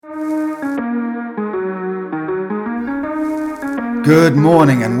Good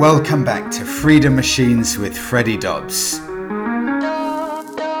morning and welcome back to Freedom Machines with Freddie Dobbs.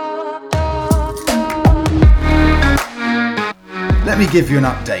 Let me give you an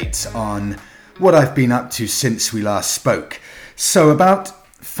update on what I've been up to since we last spoke. So about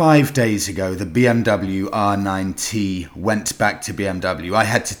 5 days ago, the BMW R9T went back to BMW. I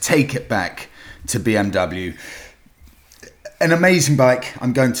had to take it back to BMW. An amazing bike.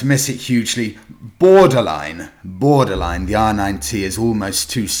 I'm going to miss it hugely. Borderline. The R9T is almost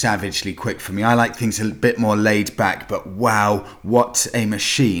too savagely quick for me. I like things a bit more laid back, but wow, what a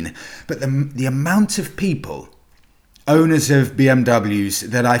machine. But the amount of people, owners of BMWs,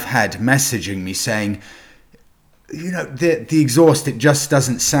 that I've had messaging me saying, you know, the exhaust, it just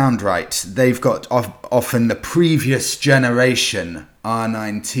doesn't sound right. They've got often the previous generation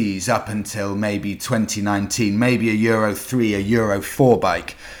R9Ts up until maybe 2019, maybe a Euro 3, a Euro 4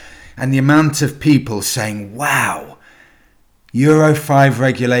 bike. And the amount of people saying, wow, Euro 5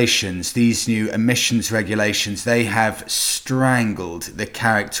 regulations, these new emissions regulations, they have strangled the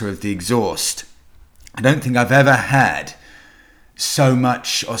character of the exhaust. I don't think I've ever had so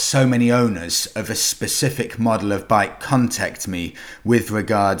much or so many owners of a specific model of bike contact me with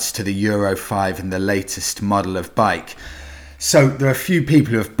regards to the Euro 5 and the latest model of bike. So there are a few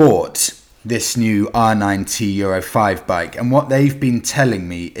people who have bought this new R9T Euro 5 bike, and what they've been telling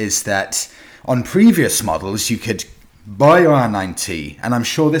me is that on previous models you could buy your R9T, and I'm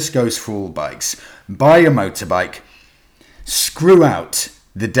sure this goes for all bikes, buy a motorbike, screw out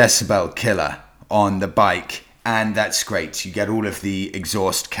the decibel killer on the bike, and that's great. You get all of the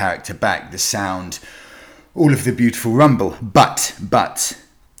exhaust character back, the sound, all of the beautiful rumble. But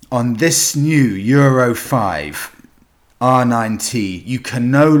on this new Euro 5 R9T, you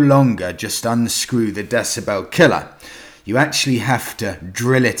can no longer just unscrew the decibel killer. You actually have to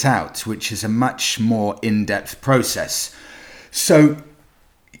drill it out, which is a much more in-depth process. So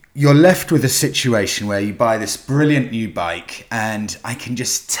you're left with a situation where you buy this brilliant new bike, and I can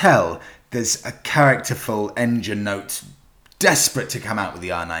just tell there's a characterful engine note desperate to come out with the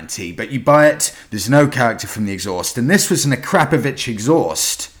R9T, but you buy it, there's no character from the exhaust. And this was an Akrapovic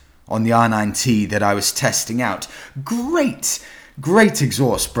exhaust on the R9T that I was testing out. Great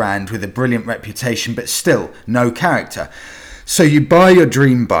exhaust brand with a brilliant reputation, but still no character. So you buy your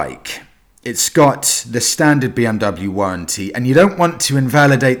dream bike. It's got the standard BMW warranty, and you don't want to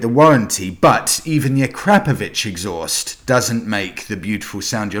invalidate the warranty, but even the Akrapovic exhaust doesn't make the beautiful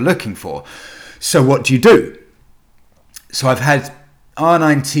sound you're looking for. So what do? So I've had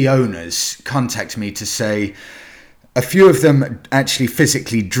R9T owners contact me to say, a few of them actually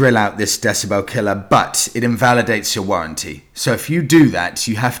physically drill out this decibel killer, but it invalidates your warranty. So if you do that,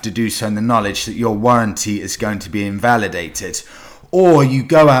 you have to do so in the knowledge that your warranty is going to be invalidated. Or you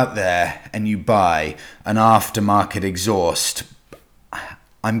go out there and you buy an aftermarket exhaust.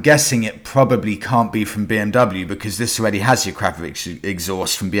 I'm guessing it probably can't be from BMW because this already has your Akrapovic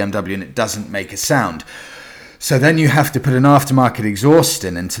exhaust from BMW and it doesn't make a sound. So then you have to put an aftermarket exhaust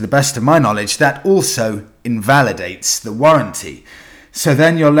in, and to the best of my knowledge, that also invalidates the warranty. So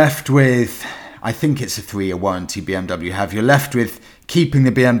then you're left with, I think it's a 3-year warranty BMW have, you're left with keeping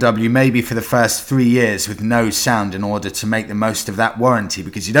the BMW maybe for the first 3 years with no sound in order to make the most of that warranty,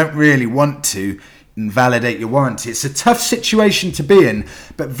 because you don't really want to invalidate your warranty. It's a tough situation to be in,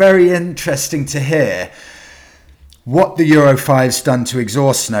 but very interesting to hear what the Euro 5's done to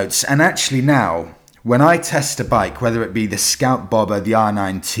exhaust notes. And actually now, when I test a bike, whether it be the Scout Bobber, the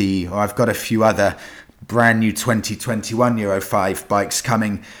R9T, or I've got a few other brand new 2021 Euro 5 bikes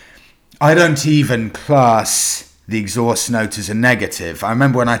coming, I don't even class the exhaust note as a negative. I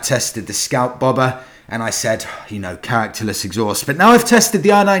remember when I tested the Scout Bobber and I said, characterless exhaust. But now I've tested the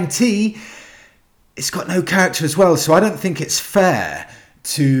R9T, it's got no character as well. So I don't think it's fair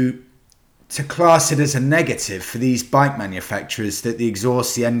to class it as a negative for these bike manufacturers that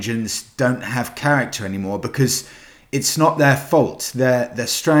the engines don't have character anymore, because it's not their fault. They're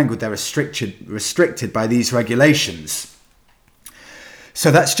strangled, they're restricted by these regulations. So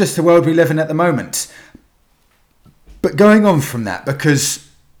that's just the world we live in at the moment. But going on from that, because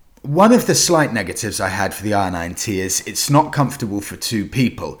one of the slight negatives I had for the R9T is it's not comfortable for two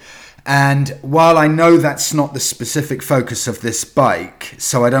people. And while I know that's not the specific focus of this bike,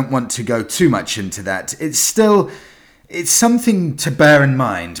 so I don't want to go too much into that, it's something to bear in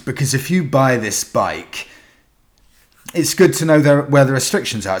mind, because if you buy this bike, it's good to know where the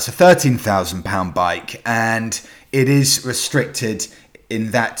restrictions are. It's a £13,000 bike, and it is restricted in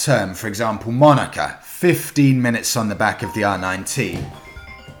that term. For example, Monaco, 15 minutes on the back of the R9T.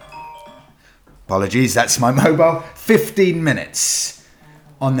 Apologies, that's my mobile. 15 minutes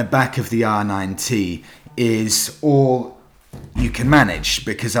on the back of the R9T is all you can manage,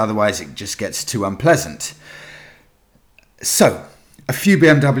 because otherwise it just gets too unpleasant. So, a few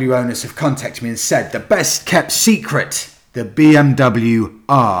BMW owners have contacted me and said the best kept secret, the BMW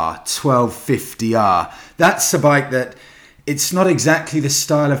R1250R. That's a bike that, it's not exactly the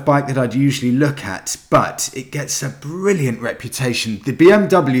style of bike that I'd usually look at, but it gets a brilliant reputation. The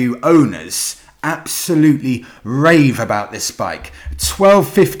BMW owners absolutely rave about this bike.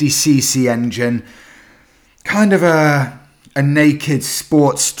 1250cc engine, kind of a naked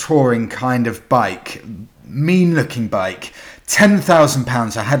sports touring kind of bike, mean looking bike.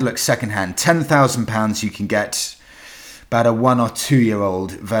 £10,000, I had a look secondhand, £10,000 you can get about a 1 or 2 year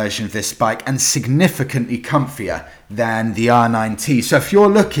old version of this bike, and significantly comfier than the R9T. So if you're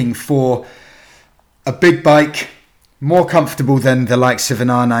looking for a big bike, more comfortable than the likes of an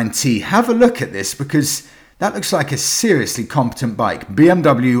R9T, have a look at this, because that looks like a seriously competent bike.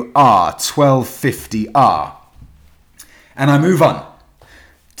 BMW R1250R. And I move on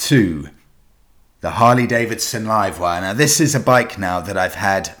to the Harley Davidson Livewire. Now this is a bike now that I've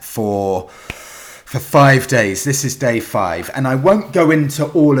had for 5 days. This is day 5, and I won't go into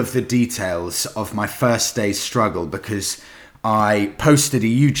all of the details of my first day's struggle, because I posted a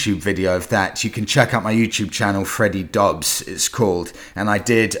YouTube video of that. You can check out my YouTube channel, Freddie Dobbs it's called, and I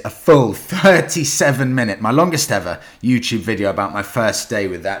did a full 37-minute, my longest ever YouTube video about my first day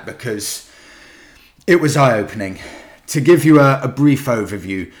with that, because it was eye-opening. To give you a brief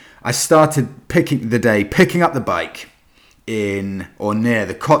overview, I started picking up the bike in or near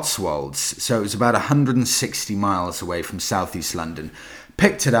the Cotswolds, so it was about 160 miles away from southeast London.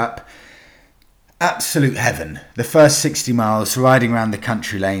 Picked it up, absolute heaven. The first 60 miles riding around the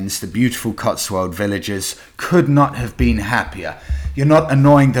country lanes, the beautiful Cotswold villages, could not have been happier. You're not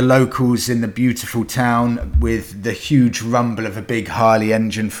annoying the locals in the beautiful town with the huge rumble of a big Harley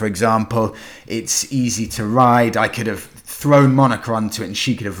engine, for example. It's easy to ride. I could have thrown Monica onto it and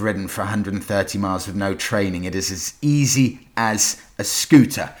she could have ridden for 130 miles with no training. It is as easy as a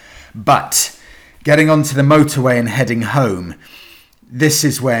scooter. But getting onto the motorway and heading home, this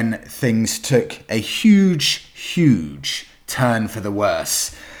is when things took a huge turn for the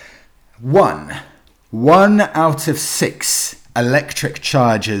worse. One out of 6 electric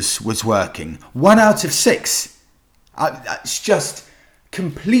chargers was working. 1 out of 6. It's just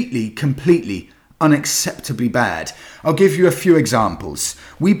completely unacceptably bad. I'll give you a few examples.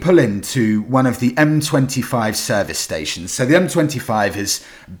 We pull into one of the M25 service stations. So the M25 is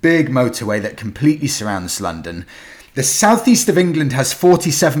a big motorway that completely surrounds London. The southeast of England has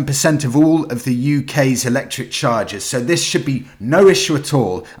 47% of all of the UK's electric chargers, so this should be no issue at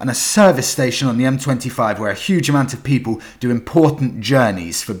all. And a service station on the M25 where a huge amount of people do important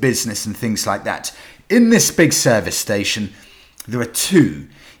journeys for business and things like that. In this big service station, there are 2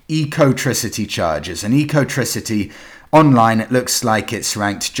 Ecotricity chargers. And Ecotricity, online, it looks like it's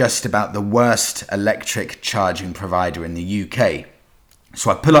ranked just about the worst electric charging provider in the UK.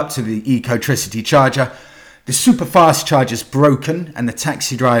 So I pull up to the Ecotricity charger. The super fast charger's broken, and the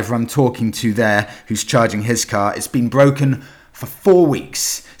taxi driver I'm talking to there, who's charging his car, it's been broken for 4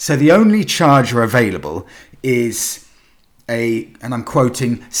 weeks. So the only charger available is and I'm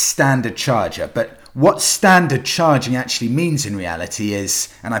quoting, standard charger. But what standard charging actually means in reality is,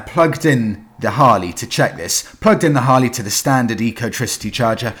 and I plugged in the Harley to check this, plugged in the Harley to the standard Ecotricity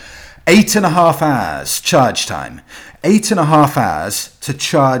charger, 8.5 hours charge time. 8.5 hours to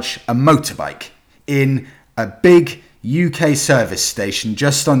charge a motorbike in a big UK service station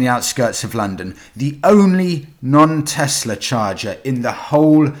just on the outskirts of London, the only non-Tesla charger in the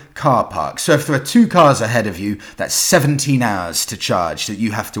whole car park. So if there are 2 cars ahead of you, that's 17 hours to charge that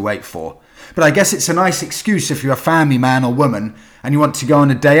you have to wait for. But I guess it's a nice excuse if you're a family man or woman and you want to go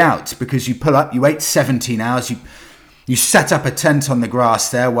on a day out, because you pull up, you wait 17 hours, you set up a tent on the grass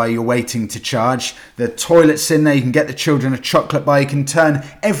there while you're waiting to charge. The toilet's in there, you can get the children a chocolate bar, you can turn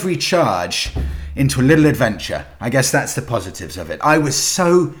every charge into a little adventure. I guess that's the positives of it. I was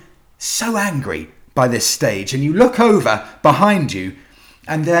so angry by this stage, and you look over behind you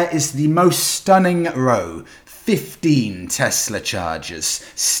and there is the most stunning row, 15 Tesla chargers,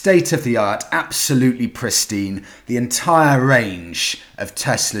 state of the art, absolutely pristine, the entire range of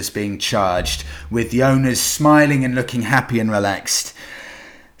Teslas being charged with the owners smiling and looking happy and relaxed.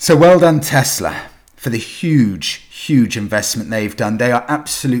 So well done Tesla for the huge investment they've done. They are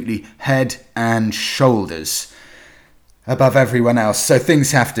absolutely head and shoulders above everyone else. So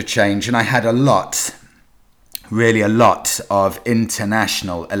things have to change. And I had a lot of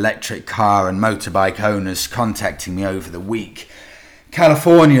international electric car and motorbike owners contacting me over the week.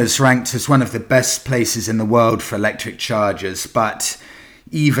 California is ranked as one of the best places in the world for electric chargers, but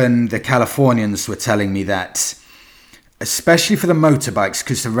even the Californians were telling me that especially for the motorbikes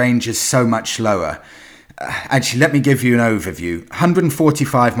because the range is so much lower. Actually, let me give you an overview.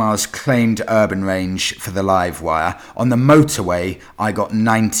 145 miles claimed urban range for the Livewire. On the motorway, I got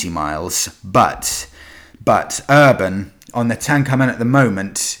 90 miles, but urban, on the tank I'm in at the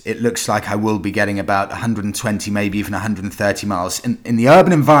moment, it looks like I will be getting about 120, maybe even 130 miles. In the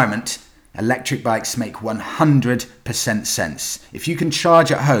urban environment, electric bikes make 100% sense. If you can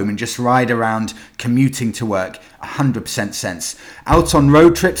charge at home and just ride around commuting to work, 100% sense. Out on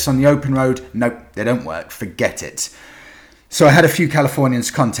road trips on the open road, nope, they don't work. Forget it. So I had a few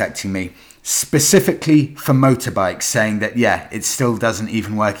Californians contacting me specifically for motorbikes saying that, yeah, it still doesn't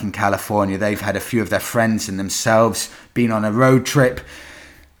even work in California. They've had a few of their friends and themselves been on a road trip,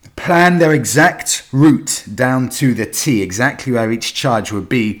 plan their exact route down to the T, exactly where each charge would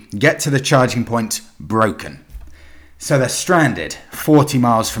be, get to the charging point, broken. So they're stranded 40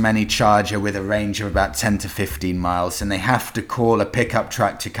 miles from any charger with a range of about 10 to 15 miles, and they have to call a pickup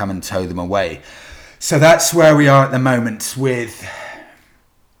truck to come and tow them away. So that's where we are at the moment with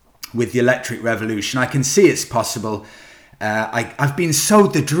the electric revolution. I can see it's possible. I've been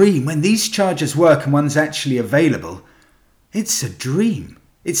sold the dream. When these chargers work and one's actually available, it's a dream.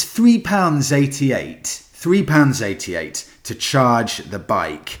 It's £3.88. £3.88 to charge the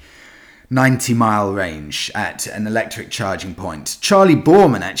bike. 90-mile range at an electric charging point. Charlie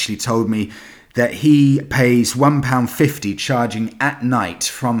Borman actually told me that he pays £1.50 charging at night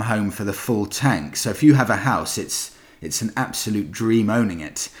from home for the full tank. So if you have a house, it's an absolute dream owning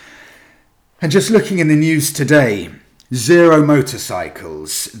it. And just looking in the news today, Zero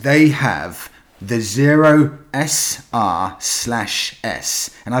Motorcycles, they have the Zero SR/S.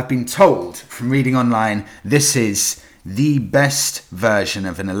 And I've been told from reading online, this is the best version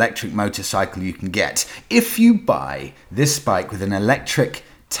of an electric motorcycle you can get. If you buy this bike with an electric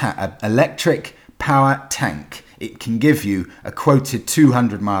power tank, it can give you a quoted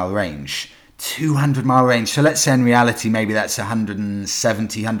 200-mile range. 200-mile range. So let's say in reality, maybe that's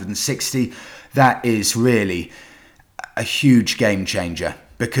 170, 160. That is really a huge game changer,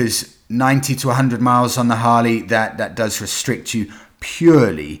 because 90 to 100 miles on the Harley, that does restrict you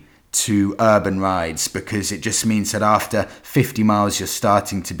purely to urban rides, because it just means that after 50 miles you're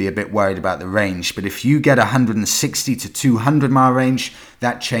starting to be a bit worried about the range. But if you get 160 to 200 mile range,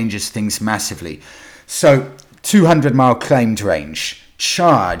 that changes things massively. So 200 mile claimed range,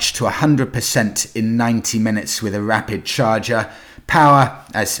 charge to 100% in 90 minutes with a rapid charger. Power,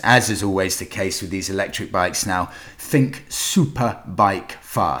 as is always the case with these electric bikes now, think super bike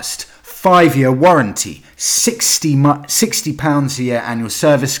fast. 5-year warranty, £60 a year annual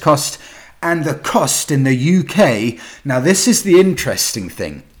service cost, and the cost in the UK. Now this is the interesting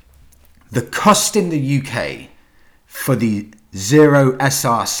thing. The cost in the UK for the Zero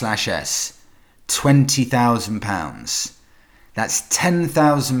SR/S, £20,000. That's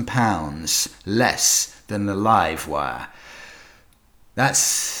 £10,000 less than the Livewire.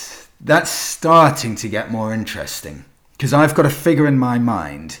 That's starting to get more interesting, because I've got a figure in my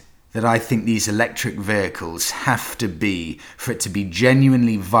mind that I think these electric vehicles have to be for it to be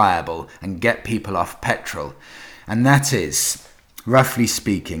genuinely viable and get people off petrol. And that is, roughly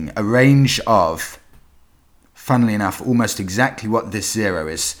speaking, a range of, funnily enough, almost exactly what this Zero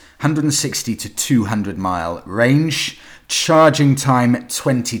is, 160 to 200 mile range, charging time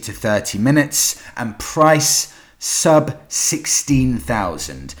 20 to 30 minutes, and price sub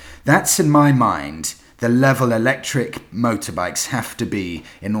 16,000. That's, in my mind, the level electric motorbikes have to be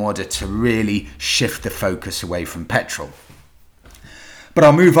in order to really shift the focus away from petrol. But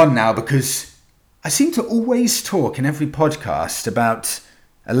I'll move on now, because I seem to always talk in every podcast about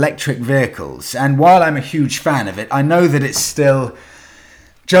electric vehicles. And while I'm a huge fan of it, I know that it's still,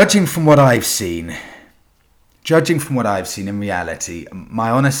 judging from what I've seen in reality, my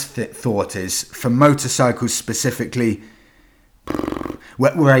honest thought is, for motorcycles specifically,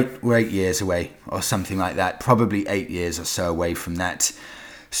 we're 8 years away or something like that, probably 8 years or so away from that.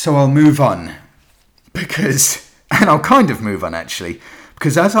 So I'll move on, because I'll kind of move on actually,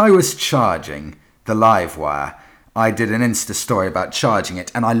 because as I was charging the Livewire, I did an Insta story about charging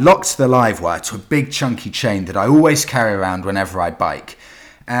it, and I locked the Livewire to a big chunky chain that I always carry around whenever I bike.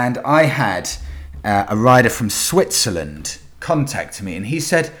 And I had a rider from Switzerland contact me, and he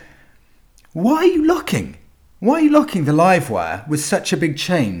said, why are you locking the Livewire with such a big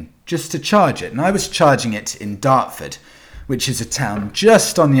chain just to charge it? And I was charging it in Dartford, which is a town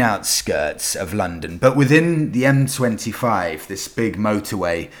just on the outskirts of London, but within the M25, this big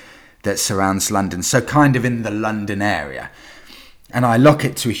motorway that surrounds London, so kind of in the London area. And I lock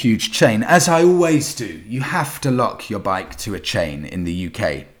it to a huge chain, as I always do. You have to lock your bike to a chain in the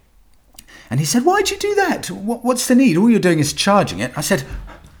UK. And he said, why'd you do that? What's the need? All you're doing is charging it. I said,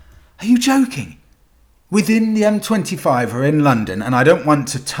 are you joking? Within the M25 or in London, and I don't want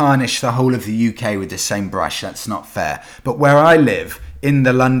to tarnish the whole of the UK with the same brush, that's not fair. But where I live, in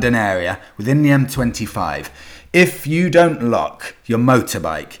the London area, within the M25, if you don't lock your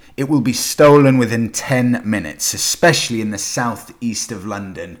motorbike, it will be stolen within 10 minutes, especially in the southeast of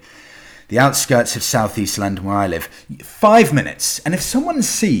London, the outskirts of southeast London where I live. 5 minutes. And if someone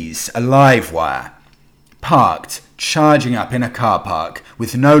sees a live wire parked, charging up in a car park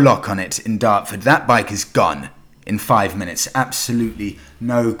with no lock on it in Dartford, that bike is gone in 5 minutes. Absolutely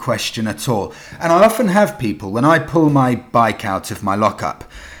no question at all. And I often have people, when I pull my bike out of my lockup,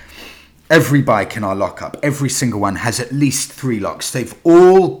 every bike in our lockup, every single one has at least 3 locks. They've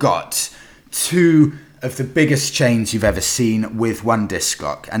all got 2 of the biggest chains you've ever seen with 1 disc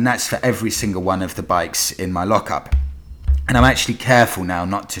lock. And that's for every single one of the bikes in my lockup. And I'm actually careful now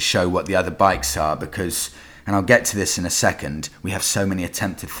not to show what the other bikes are because, and I'll get to this in a second, we have so many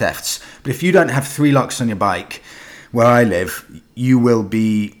attempted thefts. But if you don't have 3 locks on your bike, where I live, you will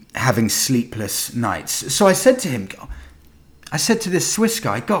be having sleepless nights. So I said to him, I said to this Swiss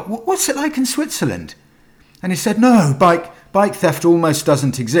guy, God, what's it like in Switzerland? And he said, no, bike theft almost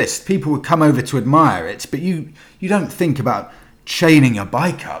doesn't exist. People would come over to admire it, but you don't think about chaining your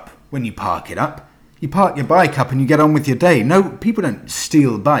bike up when you park it up. You park your bike up and you get on with your day. No, people don't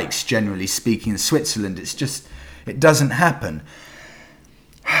steal bikes, generally speaking, in Switzerland. It's just, it doesn't happen.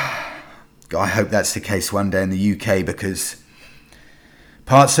 I hope that's the case one day in the UK, because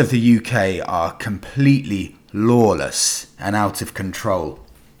parts of the UK are completely lawless and out of control.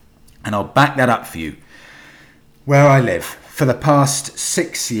 And I'll back that up for you. Where I live, for the past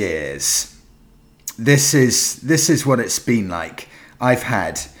 6 years, this is what it's been like. I've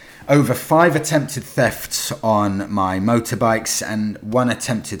had over 5 attempted thefts on my motorbikes and 1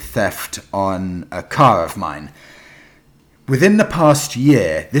 attempted theft on a car of mine. Within the past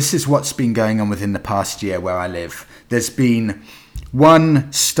year, this is what's been going on within the past year where I live. There's been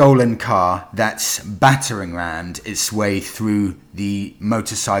 1 stolen car that's battering rammed its way through the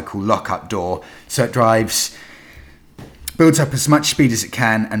motorcycle lockup door. So it builds up as much speed as it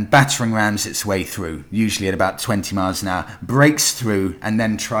can and battering rams its way through, usually at about 20 miles an hour, breaks through and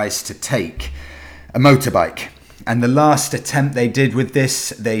then tries to take a motorbike. And the last attempt they did with this,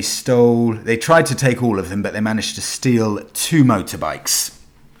 they tried to take all of them, but they managed to steal 2 motorbikes.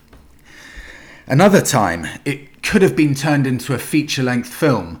 Another time, it could have been turned into a feature-length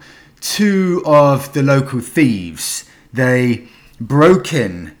film. 2 of the local thieves, they broke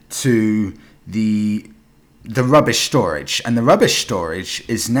in to the rubbish storage, and the rubbish storage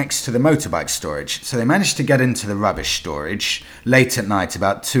is next to the motorbike storage. So they managed to get into the rubbish storage late at night,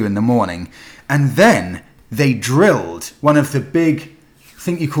 about 2 a.m, and then they drilled one of the big, I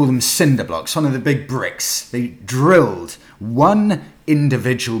think you call them cinder blocks, one of the big bricks. They drilled 1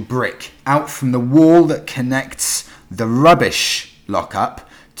 individual brick out from the wall that connects the rubbish lockup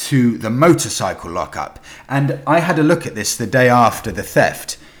to the motorcycle lockup. And I had a look at this the day after the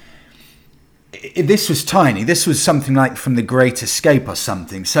theft. This was tiny. This was something like from The Great Escape or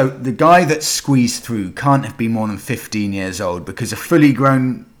something. So the guy that squeezed through can't have been more than 15 years old, because a fully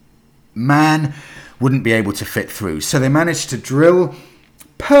grown man wouldn't be able to fit through. So they managed to drill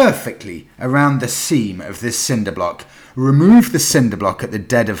perfectly around the seam of this cinder block, remove the cinder block at the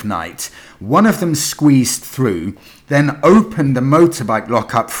dead of night. One of them squeezed through, then opened the motorbike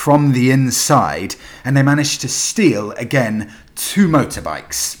lockup from the inside, and they managed to steal, again, 2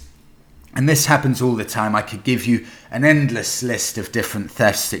 motorbikes. And this happens all the time. I could give you an endless list of different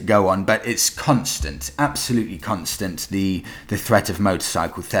thefts that go on, but it's constant, absolutely constant, the threat of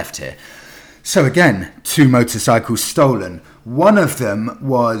motorcycle theft here. So again, 2 motorcycles stolen. 1 of them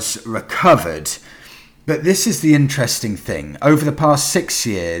was recovered. But this is the interesting thing. Over the past 6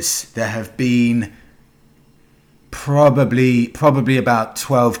 years, there have been probably about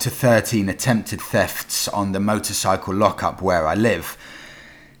 12 to 13 attempted thefts on the motorcycle lockup where I live.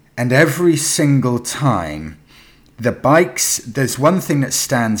 And every single time, the bikes, there's one thing that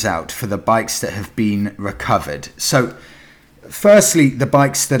stands out for the bikes that have been recovered. So, firstly, the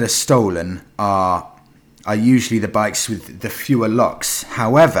bikes that are stolen are usually the bikes with the fewer locks.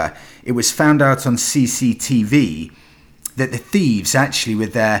 However, it was found out on CCTV that the thieves actually were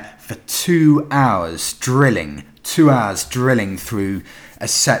there for 2 hours drilling 2 hours drilling through a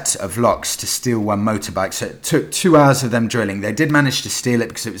set of locks to steal 1 motorbike. So it took 2 hours of them drilling. They did manage to steal it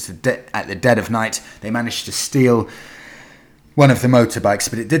because it was at the dead of night. They managed to steal one of the motorbikes,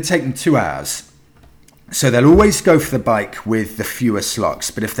 but it did take them 2 hours. So they'll always go for the bike with the fewest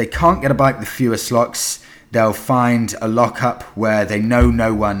locks. But if they can't get a bike with the fewest locks, they'll find a lockup where they know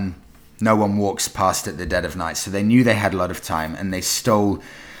no one No one walks past at the dead of night, so they knew they had a lot of time, and they stole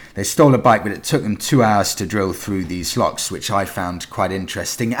a bike, but it took them 2 hours to drill through these locks, which I found quite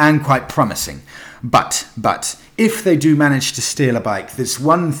interesting and quite promising. But if they do manage to steal a bike, there's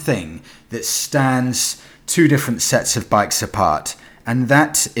one thing that stands two different sets of bikes apart, and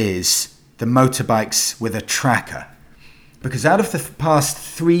that is the motorbikes with a tracker. Because out of the past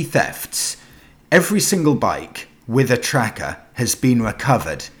 3 thefts, every single bike with a tracker has been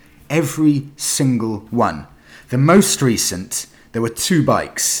recovered. Every single one. The most recent, there were 2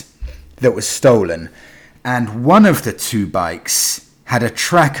 bikes that were stolen, and one of the 2 bikes had a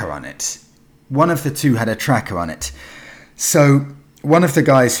tracker on it. So one of the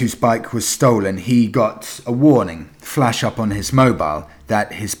guys whose bike was stolen, he got a warning flash up on his mobile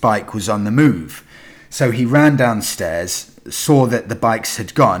that his bike was on the move. So he ran downstairs, saw that the bikes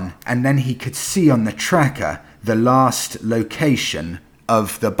had gone, and then he could see on the tracker the last location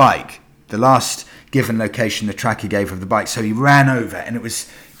of the bike, the last given location the tracker gave of the bike. So he ran over, and it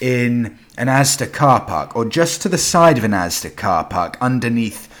was in an Asda car park, or just to the side of an Asda car park,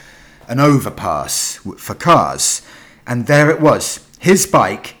 underneath an overpass for cars. And there it was, his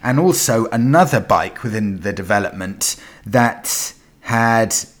bike, and also another bike within the development that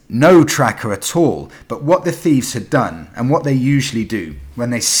had no tracker at all. But what the thieves had done, and what they usually do when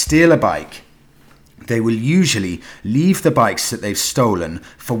they steal a bike, they will usually leave the bikes that they've stolen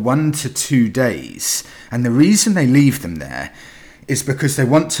for 1 to 2 days. And the reason they leave them there is because they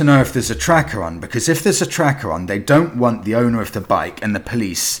want to know if there's a tracker on. Because if there's a tracker on, they don't want the owner of the bike and the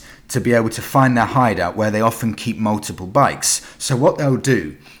police to be able to find their hideout, where they often keep multiple bikes. So what they'll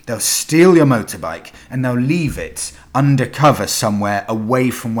do, they'll steal your motorbike and they'll leave it undercover somewhere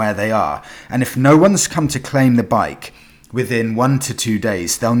away from where they are. And if no one's come to claim the bike within 1 to 2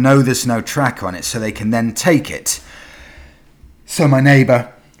 days, they'll know there's no tracker on it, so they can then take it. So my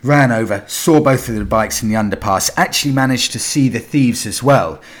neighbour ran over, saw both of the bikes in the underpass, actually managed to see the thieves as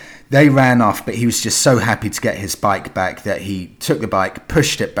well. They ran off, but he was just so happy to get his bike back that he took the bike,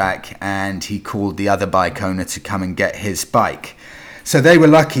 pushed it back, and he called the other bike owner to come and get his bike. So they were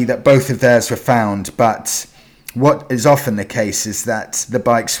lucky that both of theirs were found, but what is often the case is that the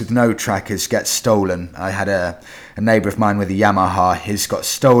bikes with no trackers get stolen. I had a neighbour of mine with a Yamaha. His got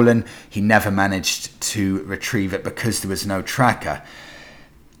stolen. He never managed to retrieve it because there was no tracker.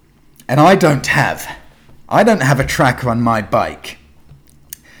 And I don't have a tracker on my bike.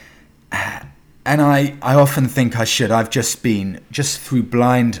 And I often think I should. I've just been through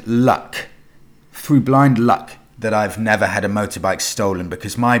blind luck that I've never had a motorbike stolen,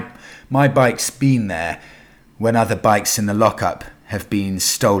 because my bike's been there when other bikes in the lockup have been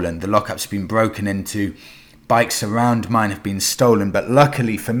stolen. The lockup's been broken into, bikes around mine have been stolen, but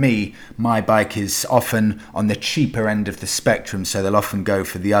luckily for me, my bike is often on the cheaper end of the spectrum, so they'll often go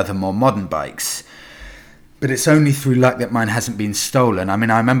for the other more modern bikes. But it's only through luck that mine hasn't been stolen. I mean,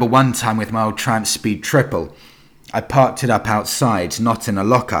 I remember one time with my old Triumph Speed Triple, I parked it up outside, not in a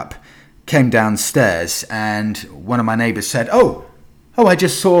lockup, came downstairs, and one of my neighbours said, oh, I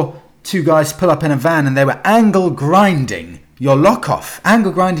just saw 2 guys pull up in a van and they were angle grinding your lock off. And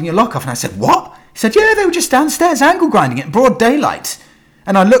I said, what? He said, yeah, they were just downstairs angle grinding it in broad daylight.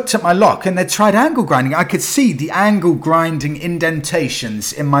 And I looked at my lock and they tried angle grinding. I could see the angle grinding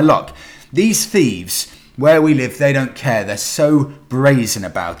indentations in my lock. These thieves, where we live, they don't care. They're so brazen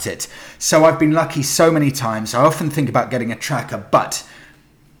about it. So I've been lucky so many times. I often think about getting a tracker, but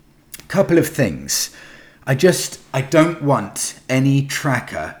a couple of things. I don't want any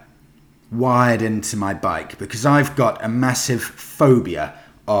tracker wired into my bike, because I've got a massive phobia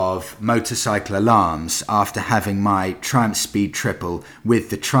of motorcycle alarms after having my Triumph Speed Triple with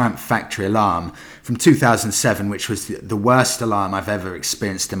the Triumph factory alarm from 2007, which was the worst alarm I've ever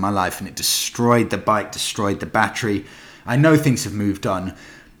experienced in my life, and it destroyed the bike, destroyed the battery. I know things have moved on,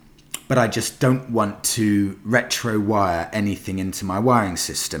 but I just don't want to retro wire anything into my wiring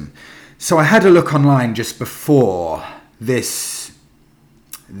system. So I had a look online just before this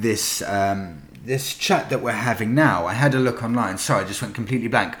chat that we're having now. I had a look online. Sorry, I just went completely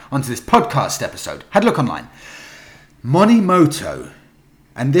blank onto this podcast episode. Had a look online. Monimoto.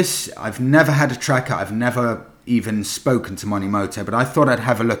 And this, I've never had a tracker. I've never even spoken to Monimoto, but I thought I'd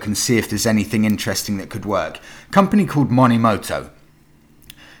have a look and see if there's anything interesting that could work. A company called Monimoto.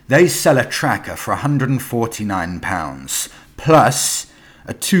 They sell a tracker for £149 plus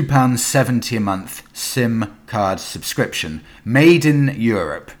a £2.70 a month SIM card subscription. Made in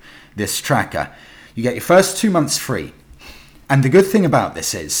Europe, this tracker. You get your first 2 months free. And the good thing about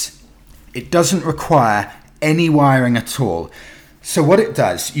this is it doesn't require any wiring at all. So what it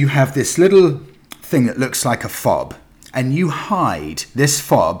does, you have this little thing that looks like a fob, and you hide this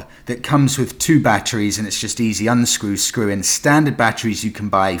fob that comes with 2 batteries, and it's just easy unscrew, screw in, standard batteries you can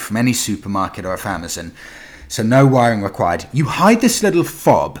buy from any supermarket or off Amazon, so no wiring required. You hide this little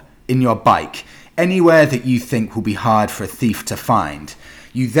fob in your bike anywhere that you think will be hard for a thief to find.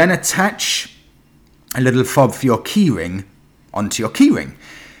 You then attach a little fob for your keyring onto your keyring.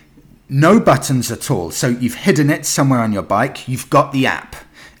 No buttons at all. So you've hidden it somewhere on your bike. You've got the app.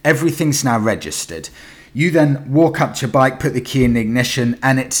 Everything's now registered. You then walk up to your bike, put the key in the ignition,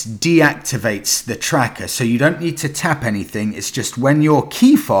 and it deactivates the tracker. So you don't need to tap anything. It's just when your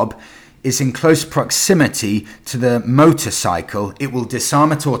key fob is in close proximity to the motorcycle, it will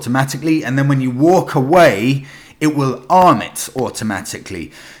disarm it automatically. And then when you walk away, it will arm it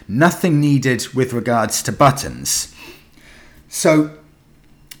automatically. Nothing needed with regards to buttons. So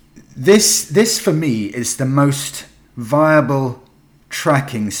this for me is the most viable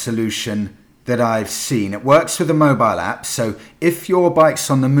tracking solution that I've seen. It works with a mobile app, so if your bike's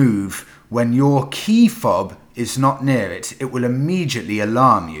on the move, when your key fob is not near it, it will immediately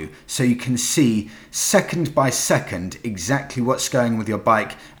alarm you, so you can see second by second exactly what's going with your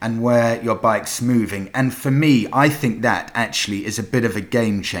bike and where your bike's moving. And for me, I think that actually is a bit of a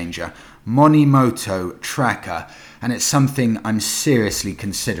game changer. Monimoto tracker, and it's something I'm seriously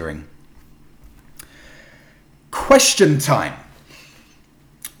considering. Question time.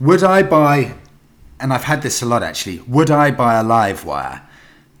 Would I buy, and I've had this a lot actually, would I buy a Livewire?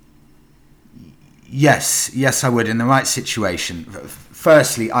 Yes, I would in the right situation.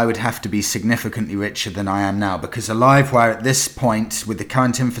 Firstly, I would have to be significantly richer than I am now, because a Livewire at this point, with the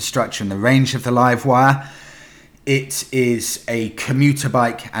current infrastructure and the range of the Livewire, it is a commuter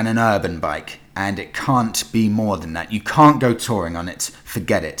bike and an urban bike, and it can't be more than that. You can't go touring on it.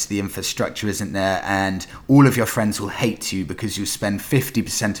 Forget it. The infrastructure isn't there, and all of your friends will hate you because you spend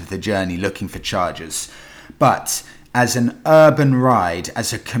 50% of the journey looking for chargers. But as an urban ride,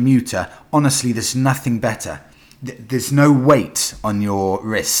 as a commuter, honestly, there's nothing better. There's no weight on your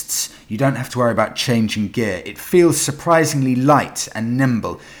wrists. You don't have to worry about changing gear. It feels surprisingly light and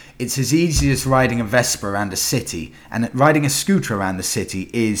nimble. It's as easy as riding a Vespa around a city, and riding a scooter around the city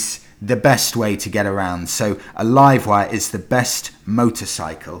is the best way to get around. So a Livewire is the best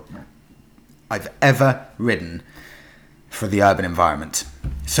motorcycle I've ever ridden for the urban environment.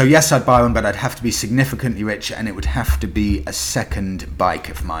 So yes, I'd buy one, but I'd have to be significantly richer, and it would have to be a second bike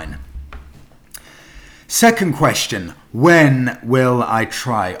of mine. Second question, when will I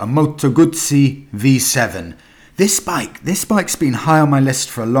try a Moto Guzzi V7? This bike's been high on my list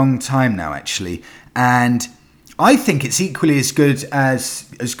for a long time now, actually, and I think it's equally as good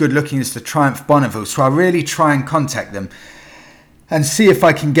looking as the Triumph Bonneville, so I'll really try and contact them and see if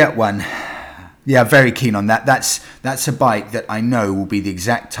I can get one. Yeah, very keen on that. That's a bike that I know will be the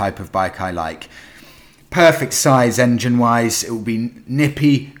exact type of bike I like. Perfect size engine-wise, it will be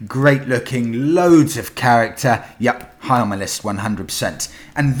nippy, great looking, loads of character. Yep, high on my list, 100%.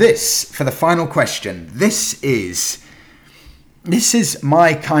 And this, for the final question, this is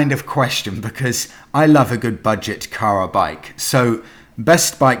my kind of question, because I love a good budget car or bike. So,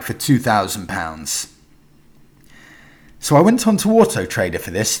 best bike for £2,000. So I went on to Auto Trader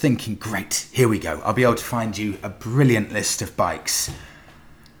for this, thinking, great, here we go. I'll be able to find you a brilliant list of bikes.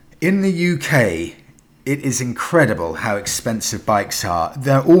 In the UK, it is incredible how expensive bikes are.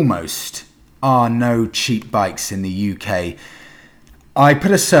 There almost are no cheap bikes in the UK. I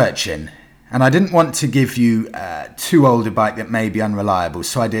put a search in, and I didn't want to give you too old a bike that may be unreliable,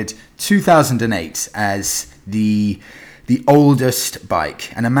 so I did 2008 as the oldest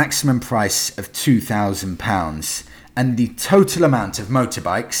bike, and a maximum price of £2,000. And the total amount of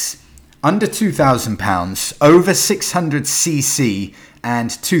motorbikes under £2,000, over 600cc and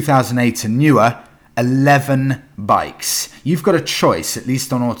 2008 and newer, 11 bikes. You've got a choice, at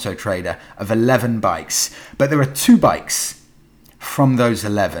least on Auto Trader, of 11 bikes. But there are 2 bikes from those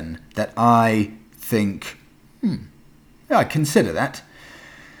 11 that I think, I consider that.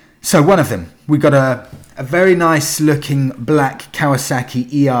 So one of them, we got a very nice looking black Kawasaki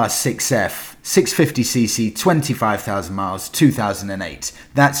ER6F. 650cc, 25,000 miles, 2008.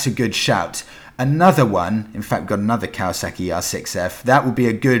 That's a good shout. Another one, in fact, we've got another Kawasaki R6F. That will be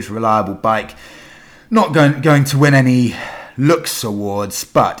a good, reliable bike. Not going to win any looks awards,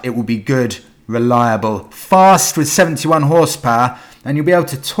 but it will be good, reliable, fast with 71 horsepower, and you'll be able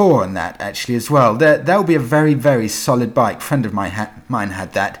to tour on that actually as well. That will be a very, very solid bike. A friend of mine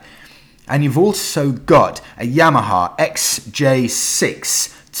had that. And you've also got a Yamaha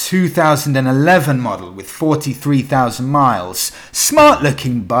XJ6 2011 model with 43,000 miles. Smart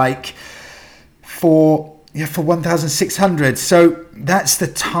looking bike for for 1,600. So that's the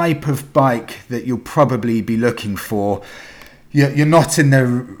type of bike that you'll probably be looking for. You're not in the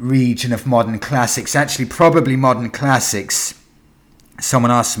region of modern classics. Actually, probably modern classics.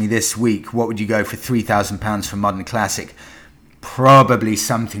 Someone asked me this week, what would you go for £3,000 for modern classic? Probably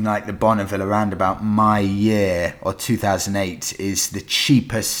something like the Bonneville around about my year, or 2008, is the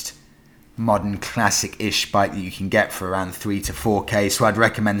cheapest modern classic-ish bike that you can get for around 3 to 4k. So I'd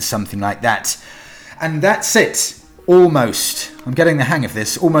recommend something like that. And that's it. Almost. I'm getting the hang of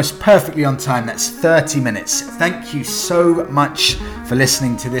this. Almost perfectly on time. That's 30 minutes. Thank you so much for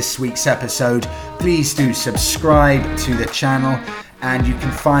listening to this week's episode. Please do subscribe to the channel. And you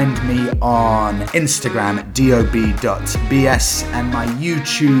can find me on Instagram, dob.bs, and my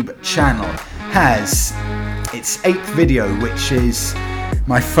YouTube channel has its 8th video, which is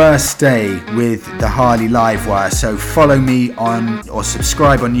my first day with the Harley Livewire. So follow me on, or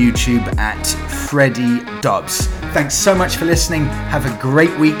subscribe on YouTube at Freddie Dobbs. Thanks so much for listening. Have a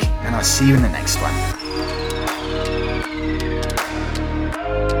great week, and I'll see you in the next one.